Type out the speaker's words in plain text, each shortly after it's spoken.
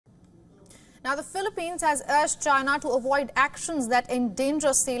Now, the Philippines has urged China to avoid actions that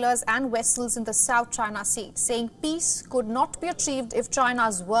endanger sailors and vessels in the South China Sea, saying peace could not be achieved if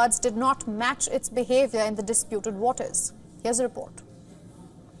China's words did not match its behavior in the disputed waters. Here's a report.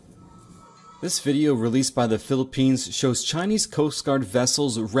 This video released by the Philippines shows Chinese Coast Guard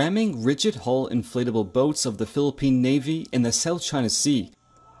vessels ramming rigid-hull inflatable boats of the Philippine Navy in the South China Sea.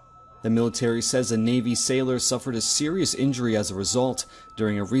 The military says a Navy sailor suffered a serious injury as a result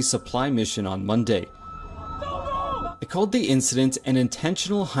during a resupply mission on Monday. It called the incident an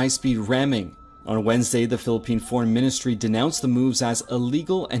intentional high-speed ramming. On Wednesday, the Philippine Foreign Ministry denounced the moves as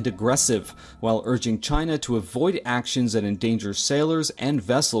illegal and aggressive, while urging China to avoid actions that endanger sailors and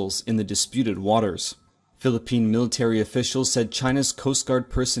vessels in the disputed waters. Philippine military officials said China's Coast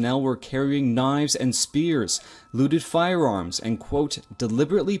Guard personnel were carrying knives and spears, looted firearms, and, quote,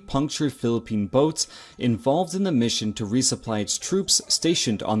 deliberately punctured Philippine boats involved in the mission to resupply its troops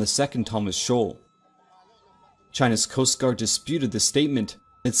stationed on the Second Thomas Shoal. China's Coast Guard disputed the statement.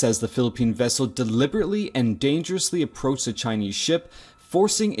 It says the Philippine vessel deliberately and dangerously approached a Chinese ship,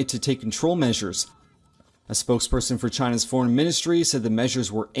 forcing it to take control measures. A spokesperson for China's foreign ministry said the measures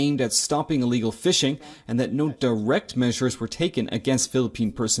were aimed at stopping illegal fishing and that no direct measures were taken against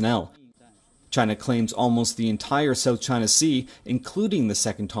Philippine personnel. China claims almost the entire South China Sea, including the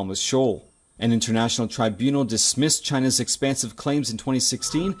Second Thomas Shoal. An international tribunal dismissed China's expansive claims in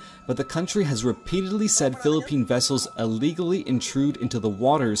 2016, but the country has repeatedly said Philippine vessels illegally intrude into the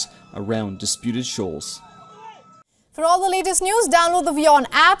waters around disputed shoals. For all the latest news, download the WION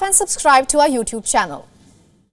app and subscribe to our YouTube channel.